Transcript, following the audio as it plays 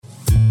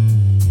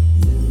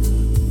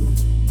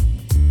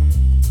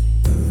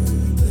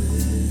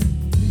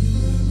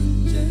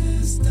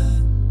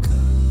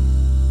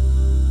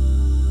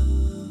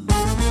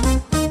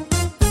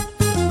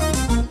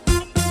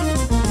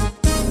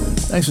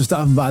Thanks for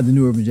stopping by the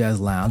New Urban Jazz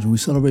Lounge, where we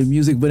celebrate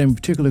music, but in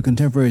particular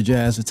contemporary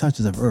jazz with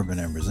touches of urban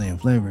and Brazilian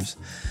flavors.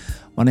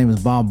 My name is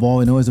Bob Ball,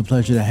 and always a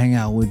pleasure to hang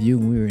out with you.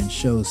 We're in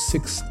show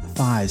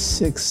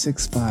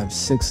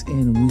 656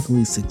 in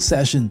weekly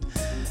succession.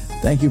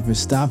 Thank you for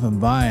stopping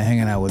by and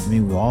hanging out with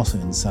me. We're also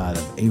inside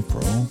of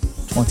April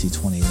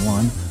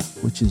 2021,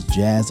 which is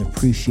Jazz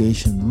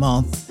Appreciation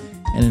Month.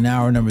 And in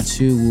hour number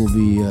 2, we'll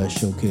be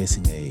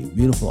showcasing a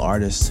beautiful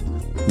artist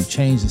who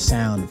changed the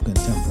sound of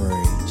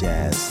contemporary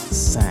jazz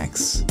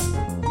sax.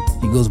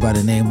 He goes by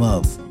the name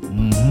of,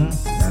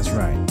 that's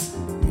right.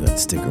 You have to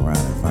stick around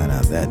and find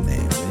out that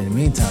name. But in the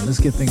meantime, let's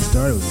get things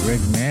started with Greg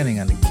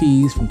Manning on the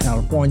keys from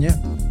California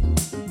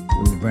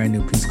with a brand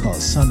new piece called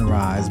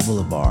Sunrise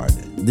Boulevard.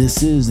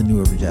 This is the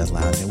New Urban Jazz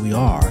Lounge, and we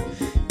are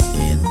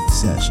in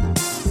session.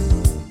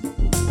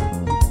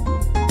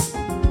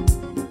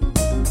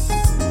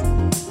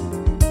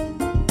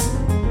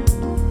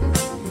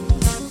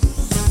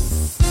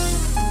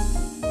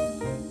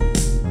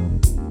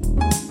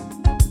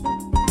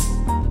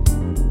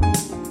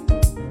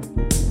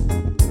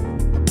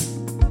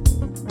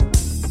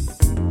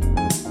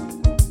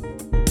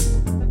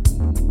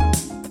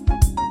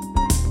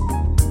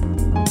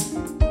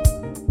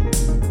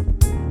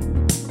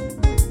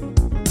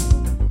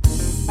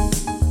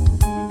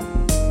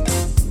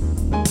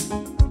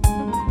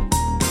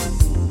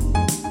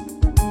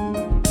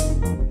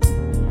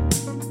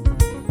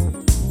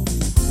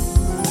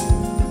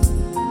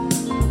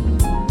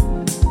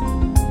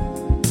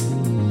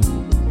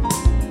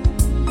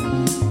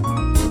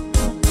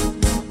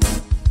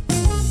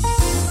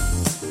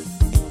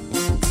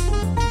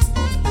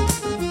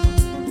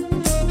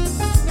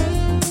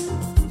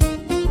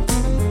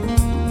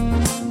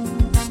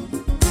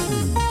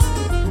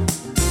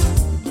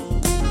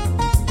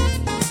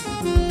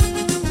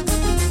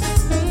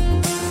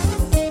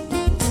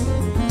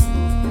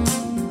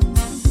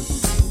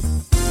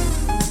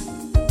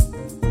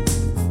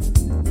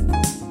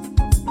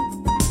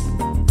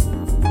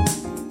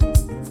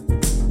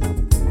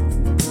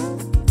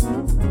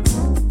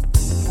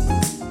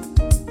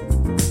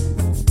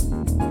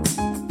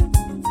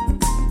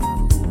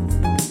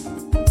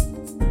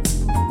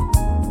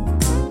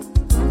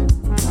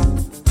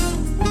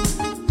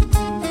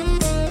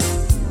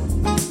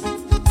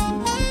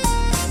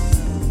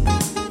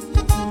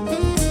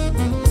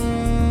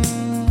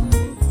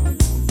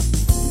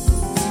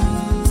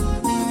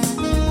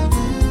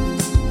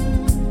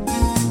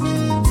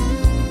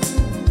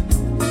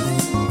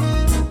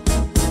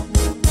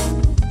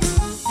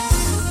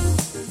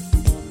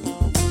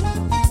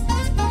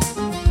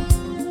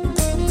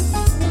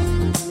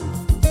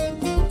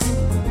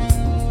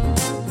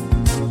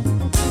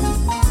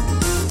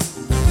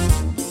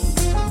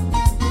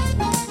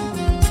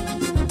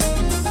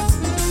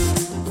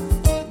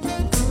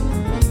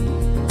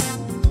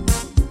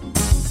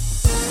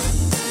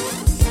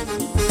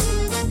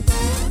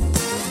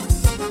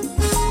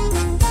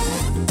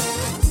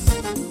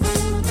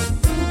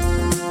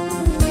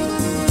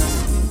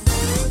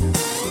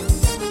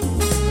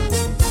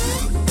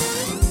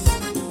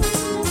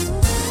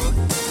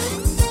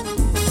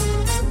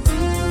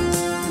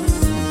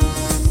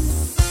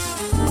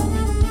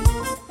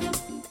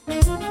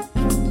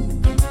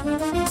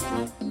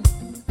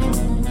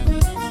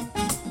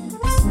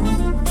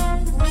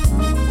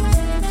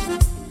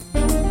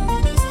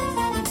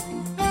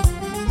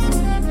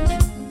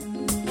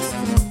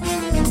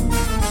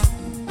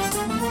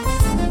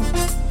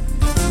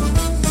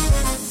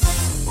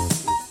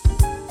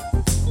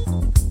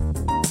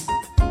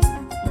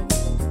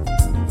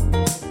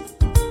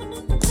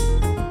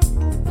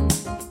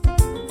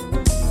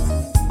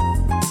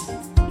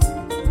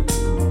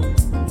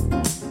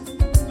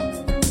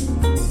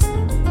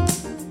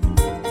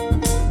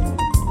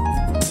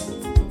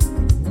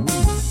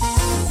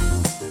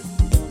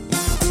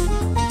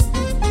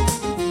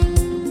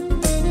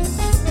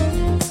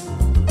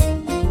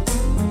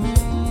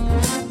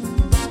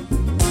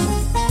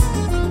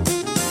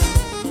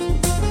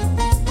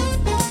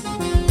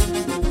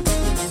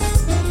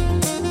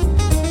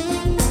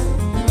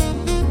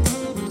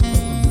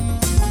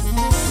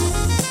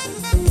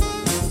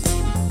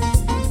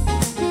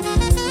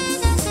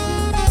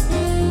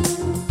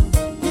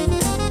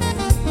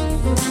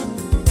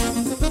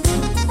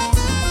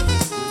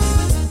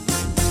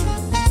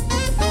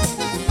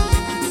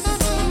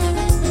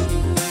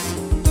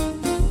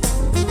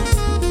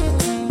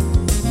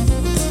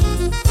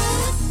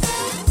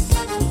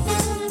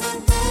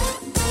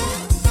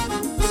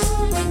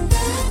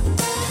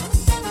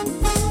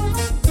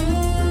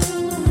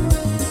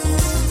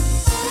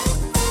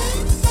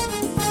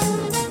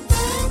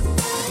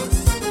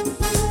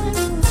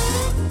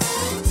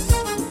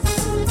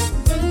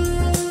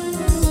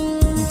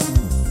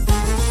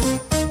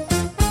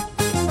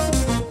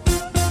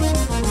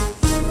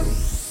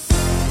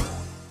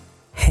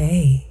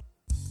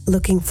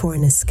 Looking for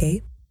an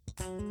escape?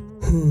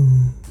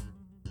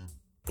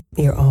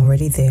 You're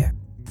already there.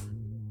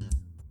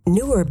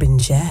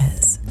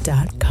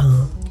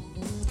 NewUrbanJazz.com.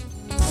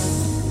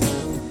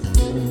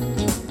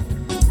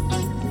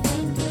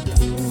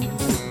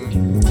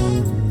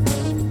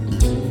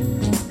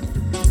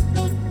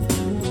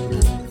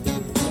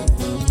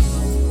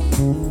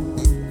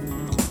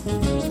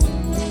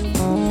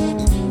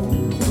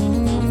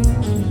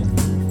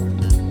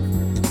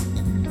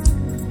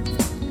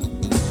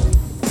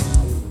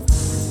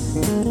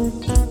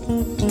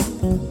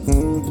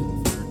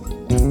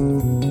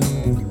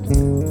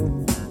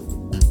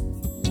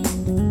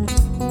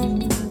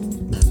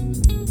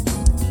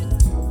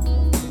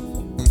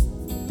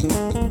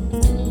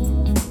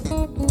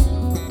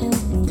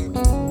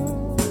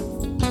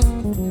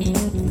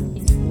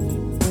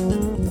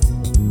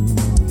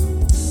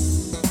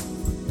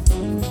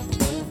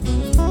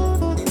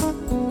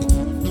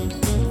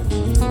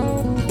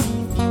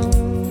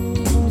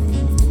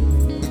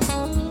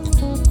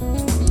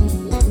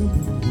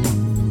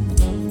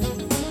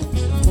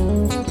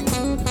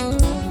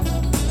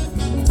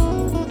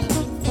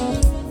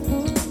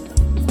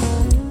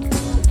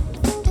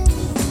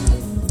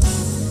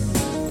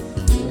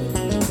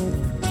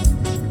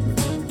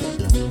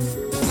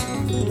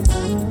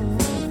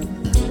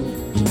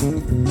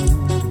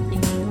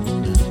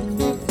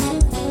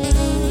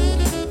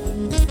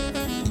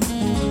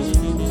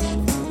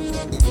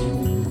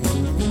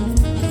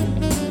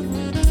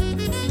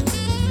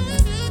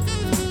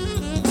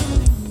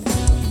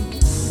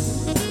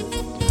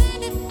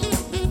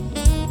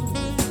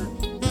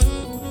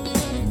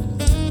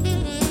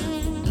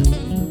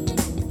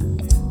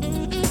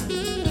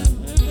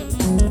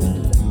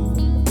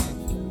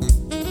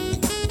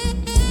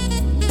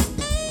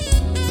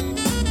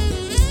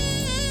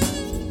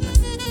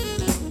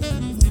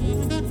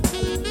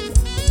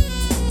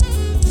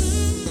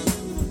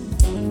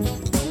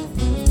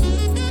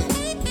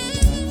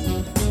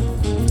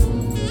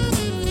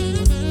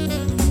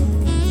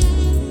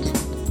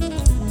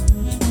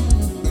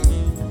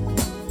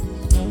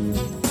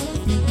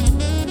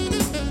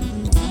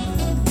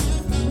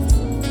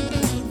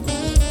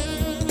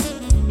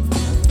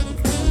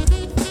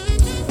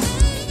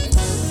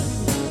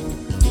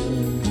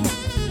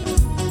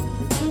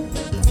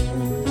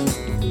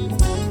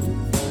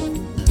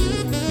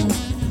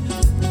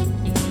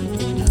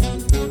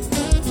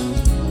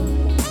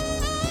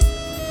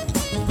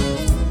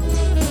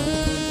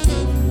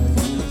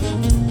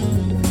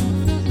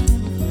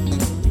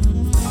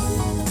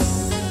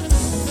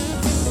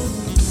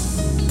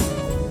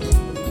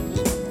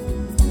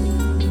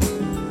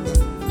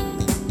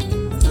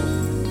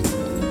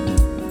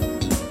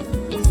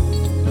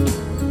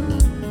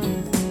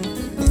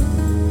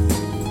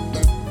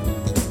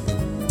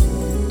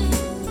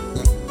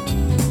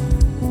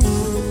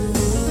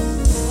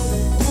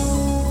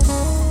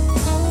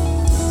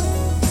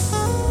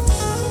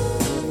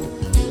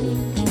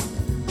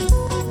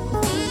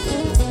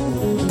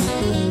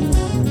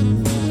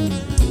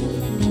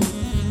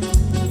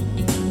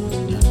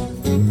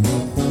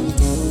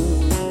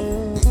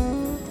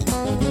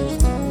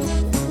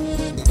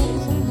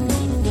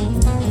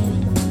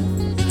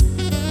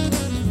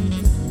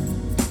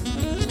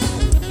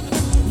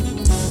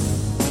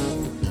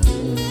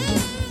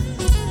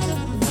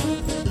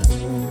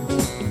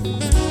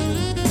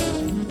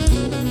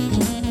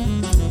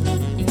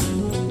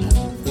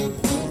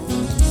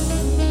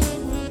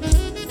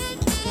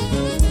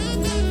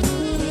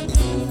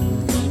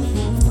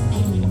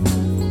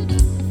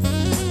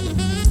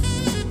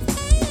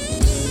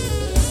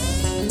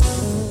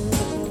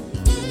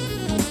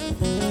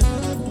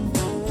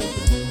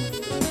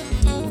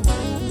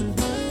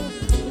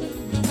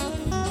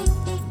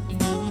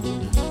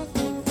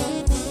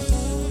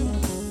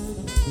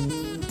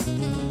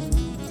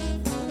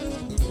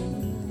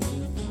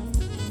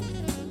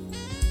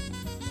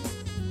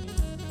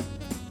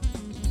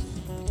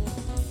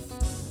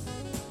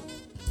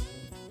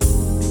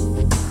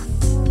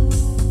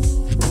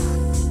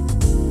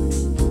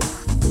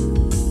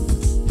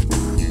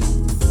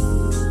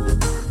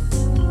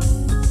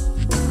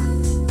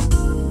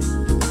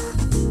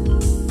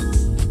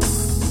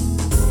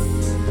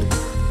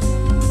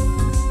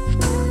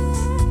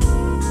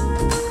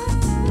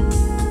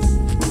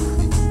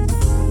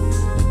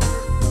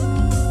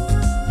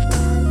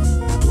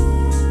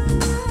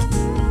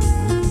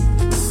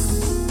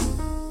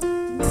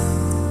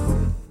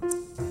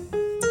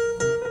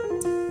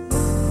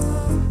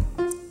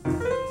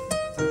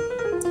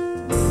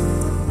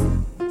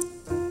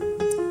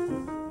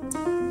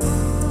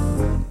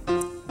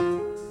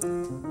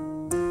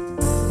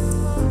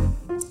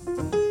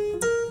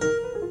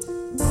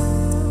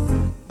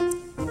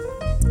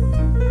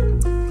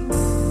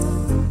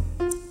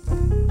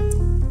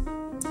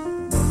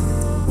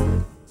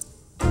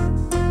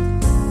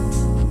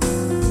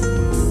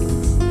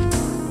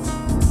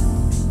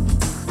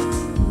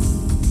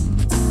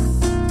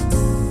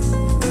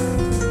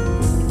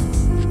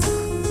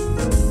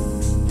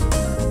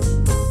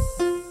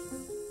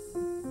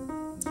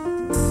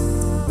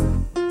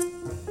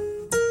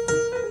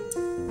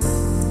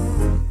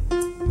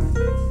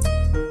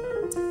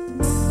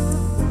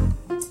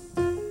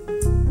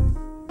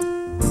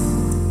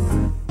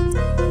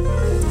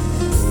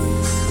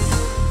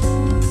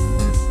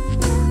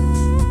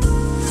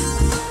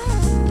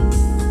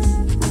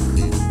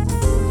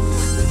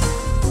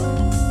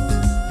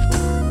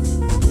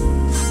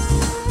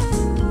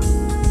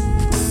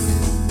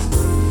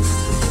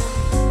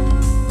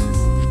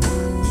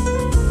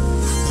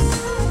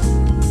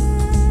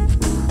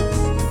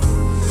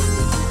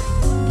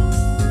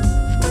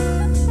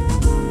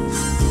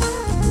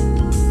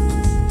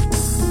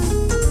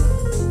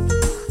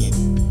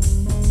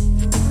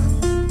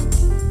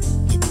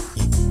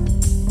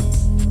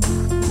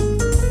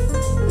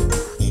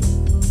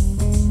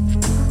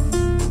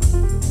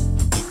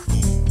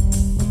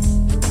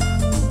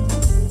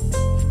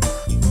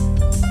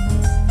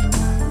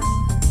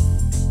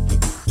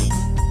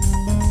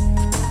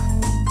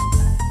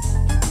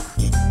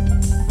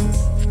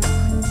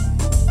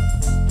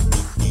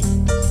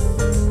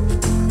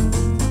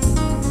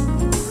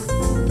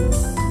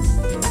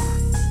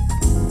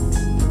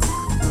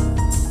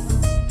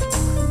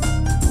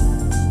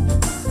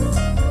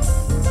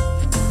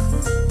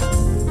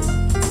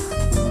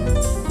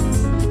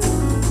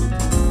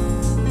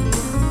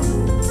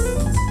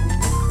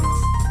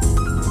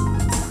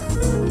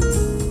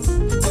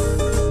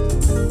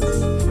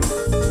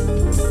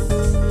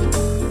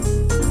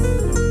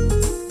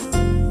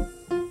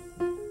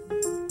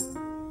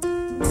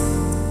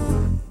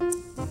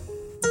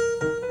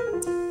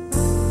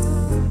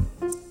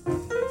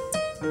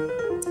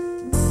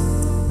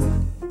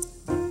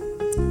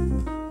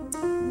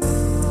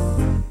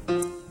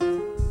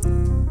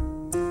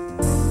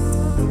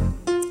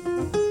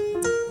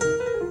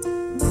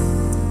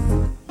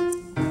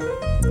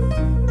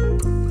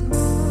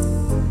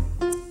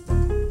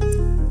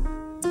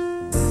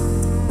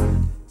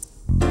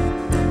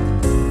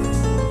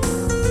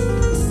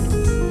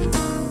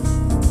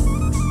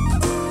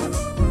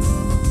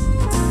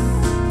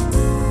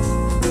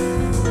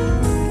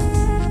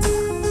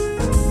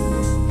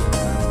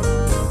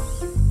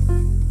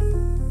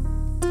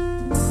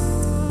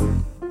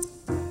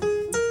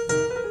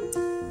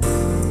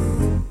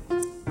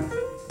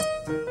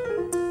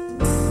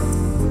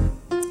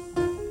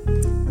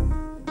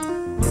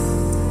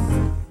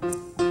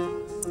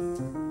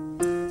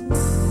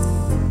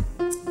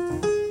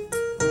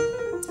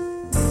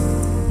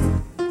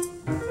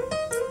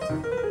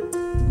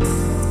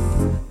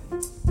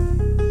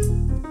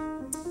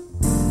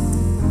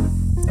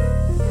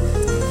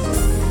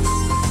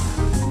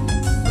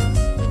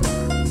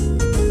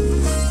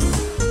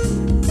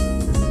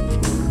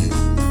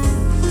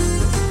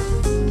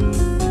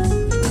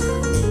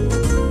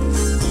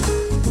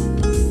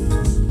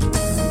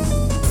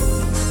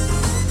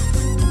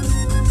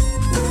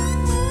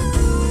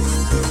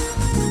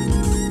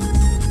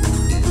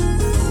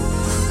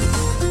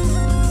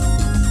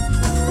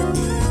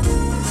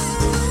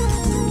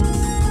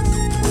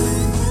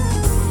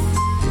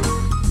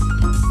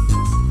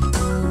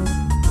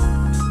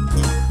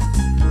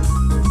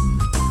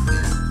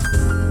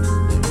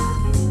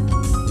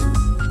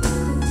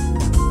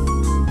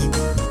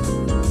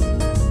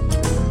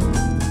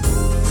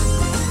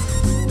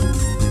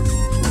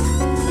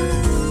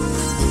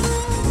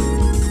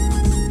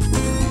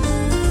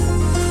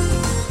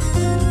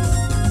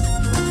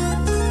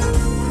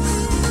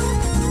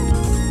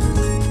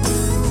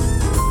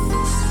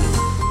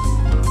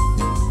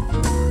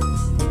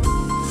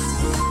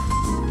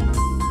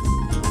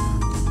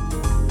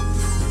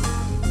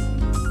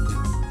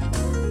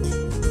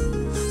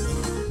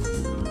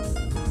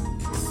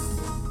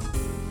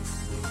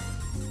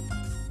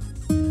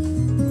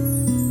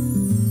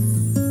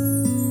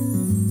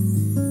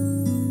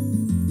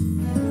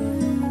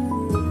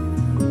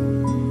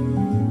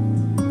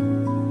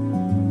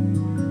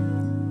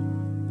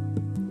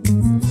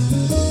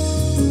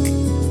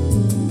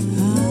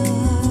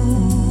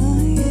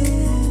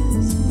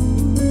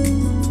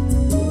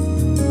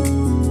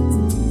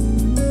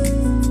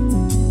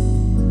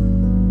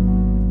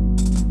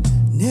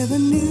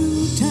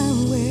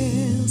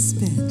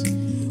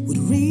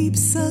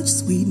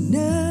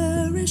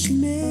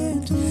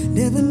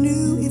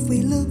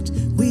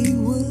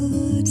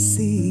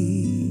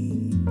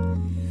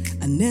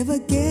 I never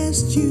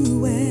guessed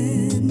you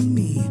and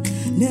me.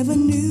 Never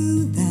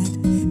knew that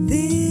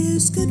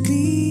this could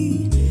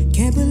be.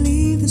 Can't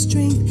believe the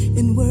strength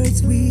in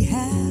words we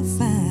have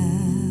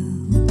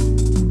found.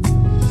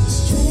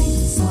 Strength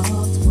in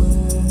soft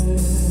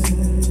words,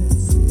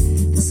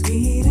 the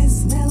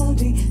sweetest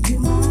melody to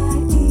my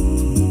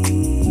ear.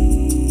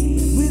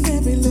 With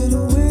every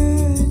little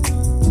word,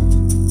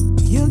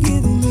 you're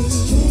giving me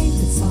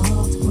strength in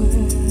soft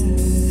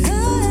words.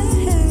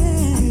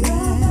 I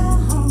love the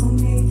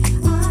harmony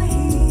I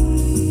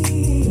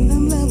hear.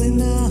 I'm loving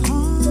the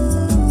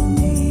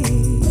harmony.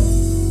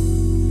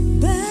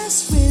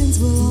 Best friends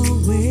will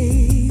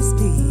always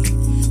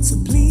be, so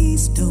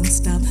please don't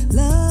stop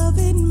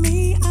loving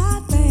me.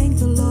 I thank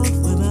the Lord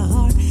for the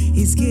heart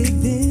He's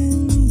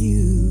given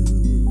you.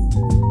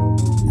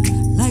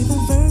 Like the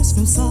verse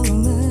from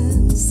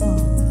Solomon's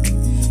song,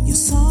 your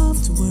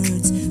soft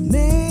words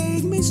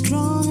make me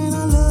strong, and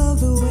I love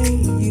the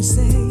way you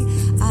say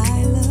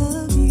I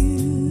love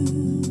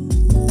you.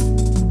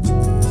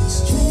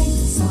 Strength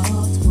in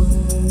soft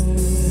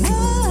words,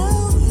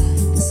 oh,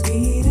 the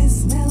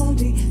sweetest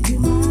melody to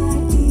my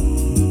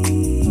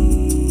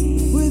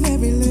ear. With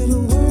every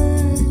little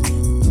word,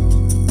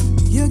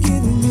 you're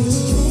giving me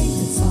strength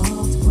in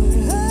soft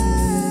words.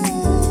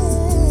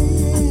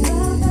 I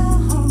love the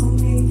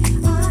harmony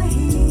I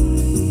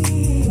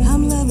hear.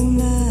 I'm loving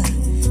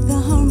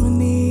the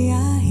harmony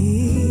I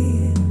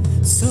hear.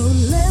 So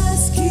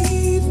let's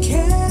keep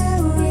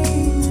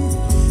caring,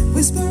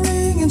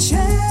 whispering and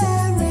sharing.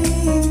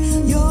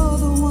 You're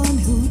the one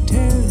who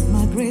turned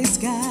my gray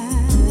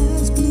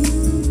skies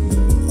blue.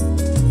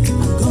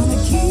 I'm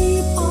gonna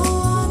keep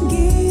on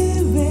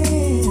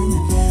giving.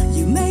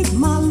 You make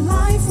my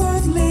life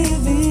worth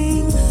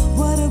living.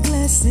 What a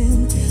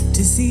blessing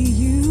to see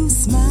you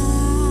smile.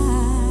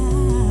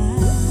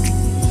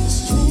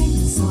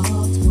 Strength in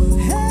soft words,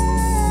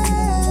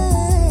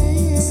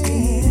 hey,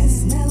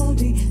 sweetest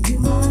melody to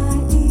my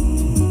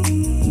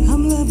ear.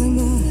 I'm loving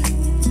the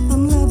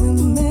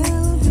melody.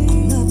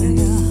 I'm loving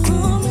the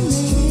harmony.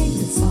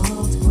 Strength in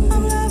soft words,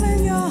 I'm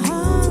loving your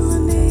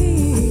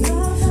harmony.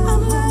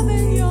 I'm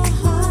loving your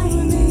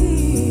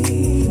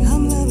harmony.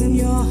 I'm loving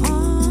your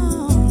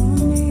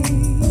harmony.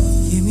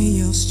 Give me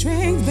your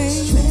strength, baby.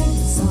 Strength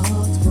in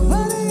soft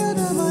words,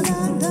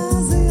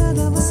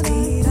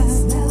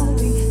 sweetest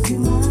melody to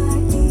my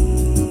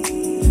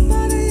ear.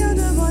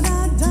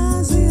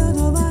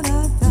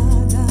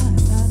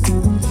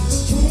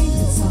 Strength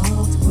in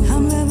soft words,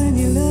 I'm loving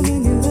you,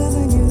 loving you,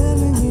 loving you,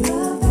 loving you. I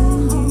love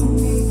the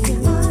harmony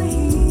I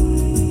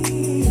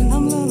hear.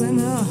 I'm loving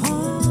the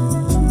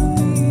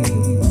harmony.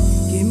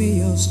 Give me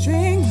your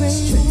strength, baby.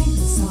 Strength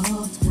in soft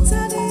words.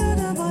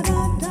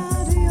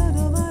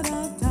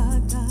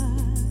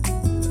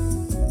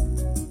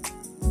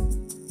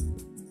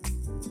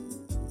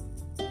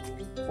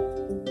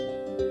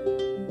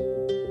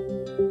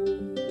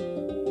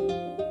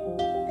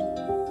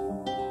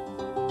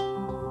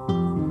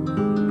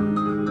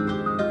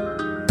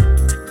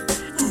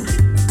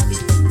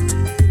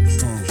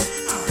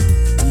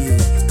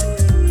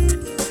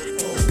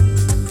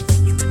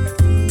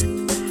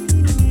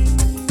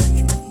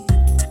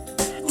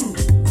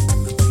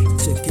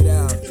 Check it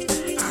out.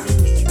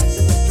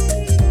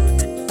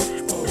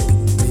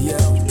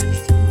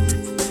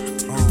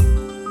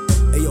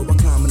 Hey yo, I'm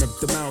climbing up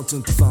the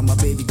mountain to find my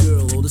baby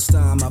girl. All this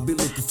time I've been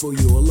looking for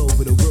you all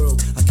over the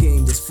world. I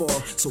came this far,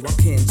 so I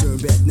can't turn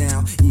back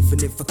now.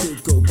 Even if I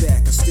could go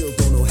back, I still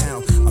don't know how.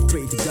 I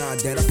pray to God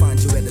that I find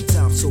you at the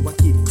top, so I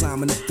keep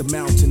climbing up the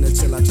mountain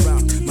until I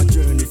drop. My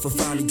journey for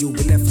finding you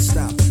will never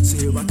stop. So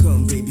here I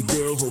come, baby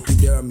girl, hope you're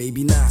there,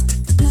 maybe not.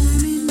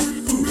 Climbing up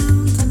the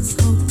mountains,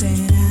 hope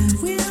that I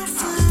will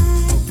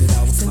find Hope that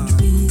I will some find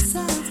peace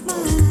of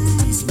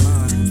mind. peace of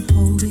mind, I'm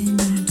holding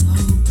on to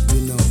hope.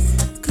 you know,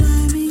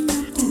 Climbing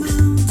up the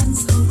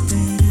mountains, hope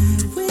that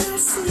I will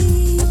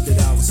see that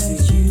I will see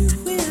that you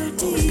will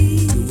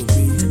be you will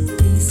be.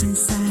 peace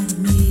inside of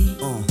me.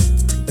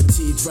 A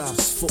tear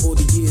drops for all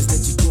the years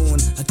that you're gone.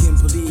 I can't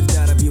believe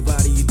that I'll be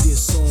writing you this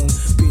song.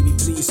 Baby,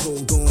 please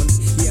hold on.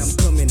 Yeah, I'm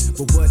coming,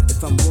 but what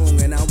if I'm wrong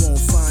and I won't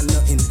find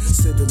nothing?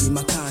 Suddenly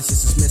my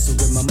conscience is messing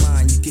with my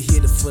mind. You can hear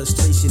the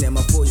frustration in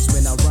my voice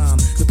when I rhyme.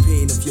 The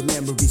pain of your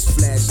memories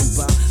flashing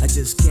by, I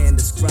just can't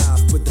describe,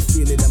 but the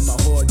feeling in my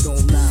heart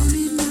don't lie.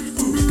 Climbing up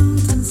the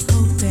mountains,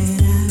 hope that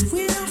I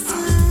will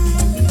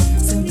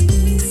find some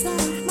peace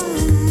of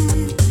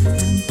mind.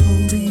 I'm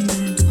holding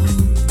on to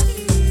hope.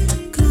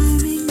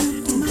 Climbing up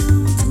the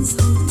mountains,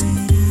 hope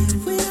that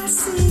I will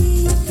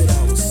see That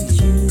I will see that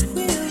you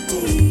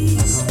will be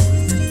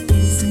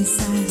peace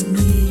inside of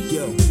me.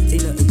 Yo,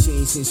 ain't nothing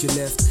changed since you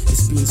left.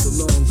 It's been so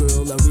long,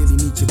 girl, I really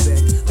need you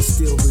back. I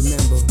still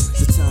remember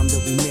the time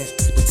that we met,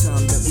 the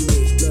time that we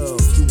made love.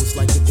 You was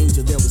like an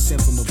angel that was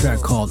sent from above. Track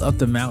called Up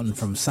the Mountain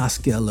from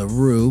Saskia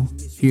Laroo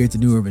here at the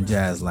New Urban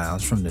Jazz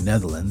Lounge from the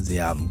Netherlands. The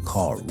album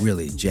called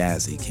Really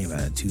Jazzy came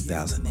out in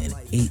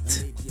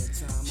 2008.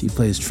 She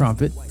plays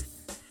trumpet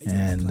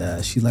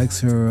and she likes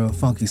her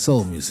funky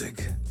soul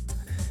music.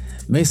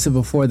 Maysa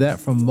before that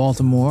from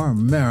Baltimore,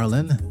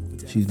 Maryland.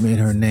 She's made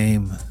her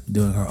name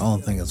doing her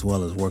own thing as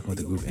well as working with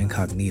the group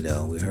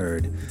Incognito. We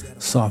heard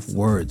Soft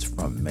Words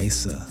from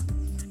Maysa,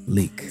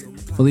 Leak.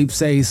 Philippe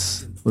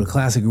Saisse with a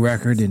classic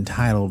record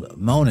entitled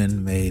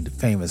Moanin', made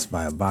famous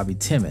by Bobby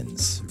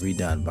Timmons,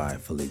 redone by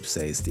Philippe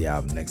Saisse, the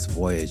album Next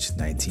Voyage,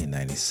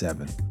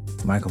 1997.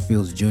 Michael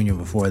Fields Jr.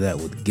 before that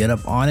with Get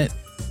Up On It.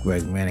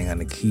 Greg Manning on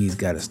the keys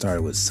got it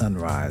started with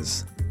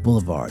Sunrise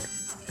Boulevard.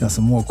 Got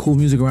some more cool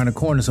music around the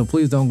corner, so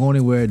please don't go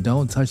anywhere.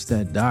 Don't touch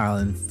that dial.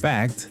 In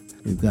fact,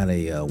 we've got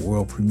a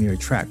world premiere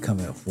track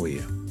coming up for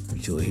you,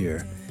 which you'll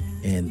hear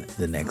in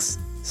the next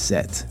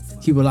set.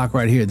 Keep it locked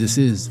right here. This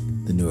is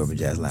the New Urban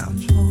Jazz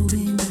Lounge.